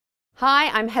Hi,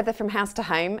 I'm Heather from House to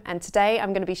Home, and today I'm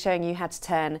going to be showing you how to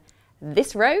turn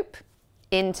this rope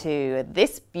into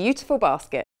this beautiful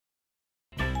basket.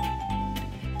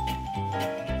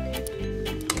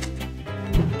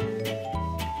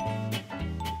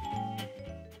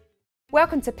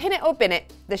 Welcome to Pin It or Bin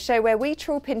It, the show where we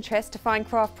trawl Pinterest to find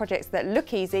craft projects that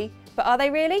look easy, but are they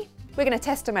really? We're going to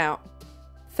test them out.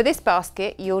 For this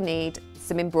basket, you'll need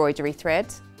some embroidery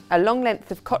thread, a long length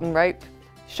of cotton rope,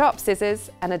 sharp scissors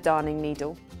and a darning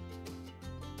needle.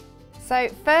 So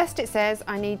first it says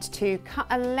I need to cut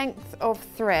a length of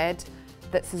thread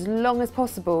that's as long as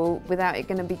possible without it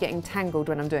going to be getting tangled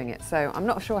when I'm doing it. So I'm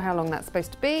not sure how long that's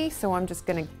supposed to be, so I'm just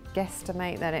going to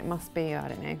guesstimate that it must be, I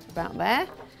don't know, about there.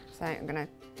 So I'm going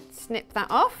to snip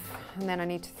that off, and then I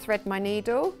need to thread my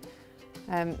needle.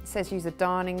 It says use a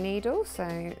darning needle,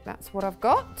 so that's what I've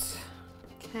got.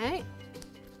 Okay,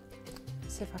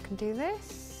 let's see if I can do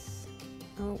this.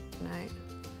 Oh,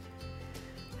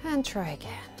 no. And try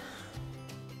again.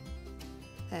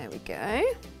 There we go.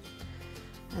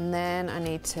 And then I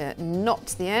need to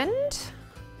knot the end.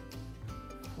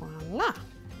 Voila.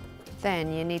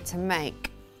 Then you need to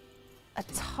make a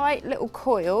tight little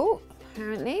coil,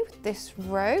 apparently, with this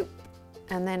rope,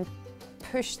 and then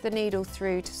push the needle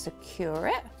through to secure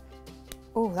it.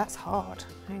 Oh, that's hard.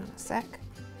 Hang on a sec.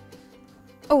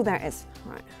 Oh, there it is.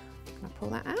 Right, can I pull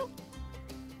that out?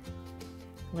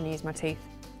 I'm going to use my teeth.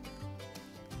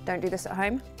 Don't do this at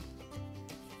home.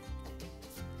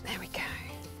 There we go.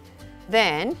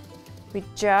 Then we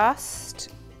just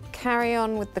carry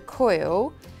on with the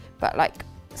coil, but like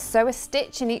sew a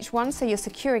stitch in each one so you're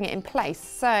securing it in place.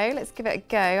 So let's give it a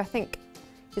go. I think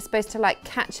you're supposed to like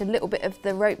catch a little bit of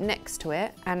the rope next to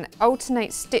it and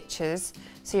alternate stitches.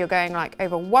 So you're going like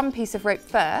over one piece of rope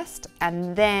first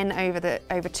and then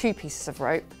over two pieces of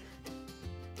rope.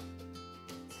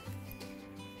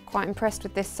 Quite impressed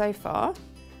with this so far.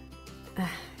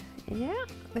 Yeah,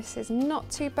 this is not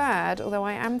too bad, although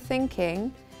I am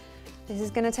thinking this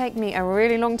is going to take me a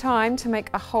really long time to make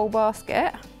a whole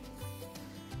basket.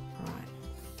 Right.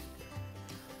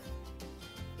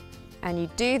 And you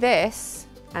do this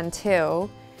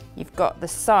until you've got the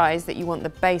size that you want the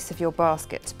base of your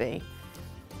basket to be.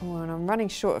 Oh, and I'm running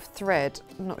short of thread.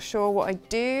 I'm not sure what I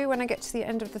do when I get to the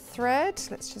end of the thread.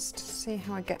 Let's just see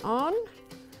how I get on.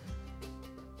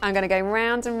 I'm going to go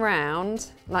round and round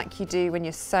like you do when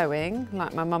you're sewing,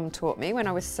 like my mum taught me when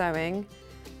I was sewing,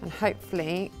 and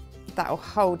hopefully that'll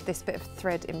hold this bit of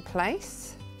thread in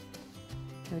place.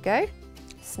 There we go.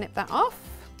 Snip that off.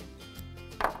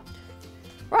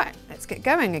 Right, let's get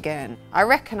going again. I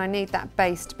reckon I need that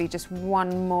base to be just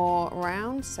one more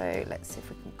round, so let's see if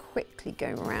we can quickly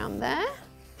go around there.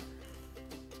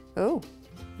 Oh,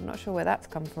 I'm not sure where that's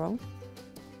come from.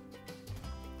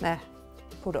 There,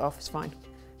 pulled it off, it's fine.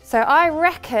 So I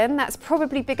reckon that's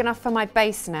probably big enough for my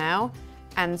base now,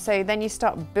 and so then you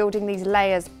start building these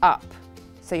layers up.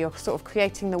 So you're sort of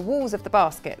creating the walls of the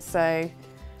basket. So,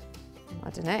 I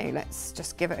don't know, let's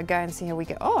just give it a go and see how we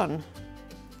get on.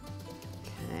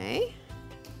 Okay.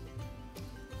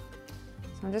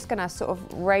 So I'm just gonna sort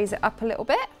of raise it up a little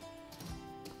bit.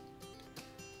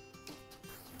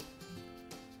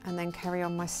 And then carry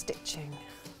on my stitching.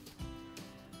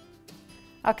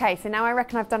 Okay, so now I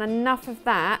reckon I've done enough of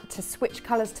that to switch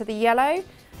colours to the yellow.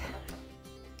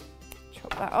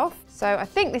 Chop that off. So I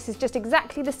think this is just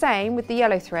exactly the same with the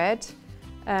yellow thread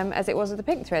as it was with the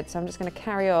pink thread. So I'm just going to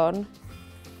carry on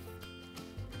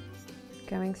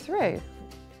going through.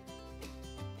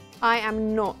 I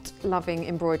am not loving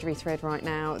embroidery thread right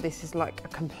now. This is like a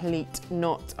complete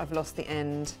knot. I've lost the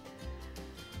end.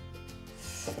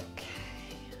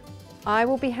 I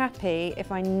will be happy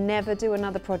if I never do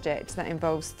another project that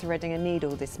involves threading a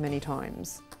needle this many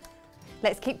times.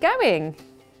 Let's keep going.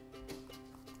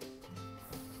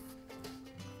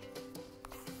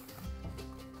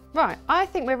 Right, I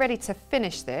think we're ready to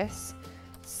finish this.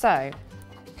 So,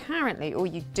 apparently all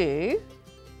you do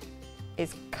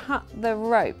is cut the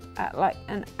rope at like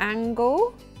an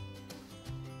angle.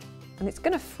 And it's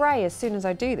going to fray as soon as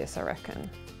I do this, I reckon.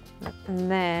 And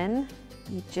then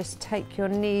you just take your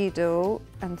needle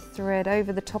and thread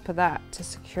over the top of that to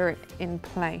secure it in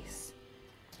place.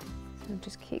 So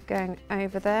just keep going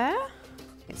over there.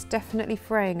 It's definitely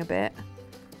fraying a bit.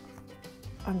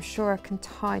 I'm sure I can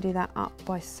tidy that up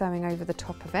by sewing over the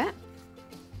top of it.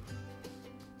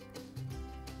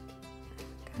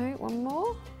 Okay, one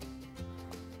more.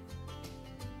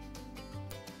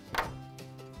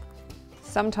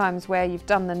 Sometimes where you've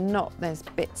done the knot, there's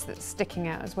bits that's sticking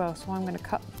out as well, so I'm going to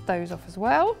cut those off as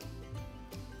well.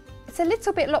 It's a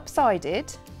little bit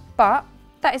lopsided, but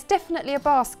That is definitely a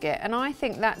basket, and I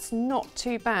think that's not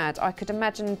too bad. I could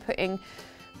imagine putting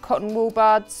cotton wool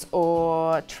buds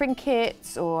or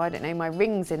trinkets or, I don't know, my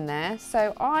rings in there.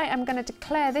 So I am going to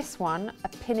declare this one a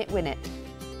pin it, win it.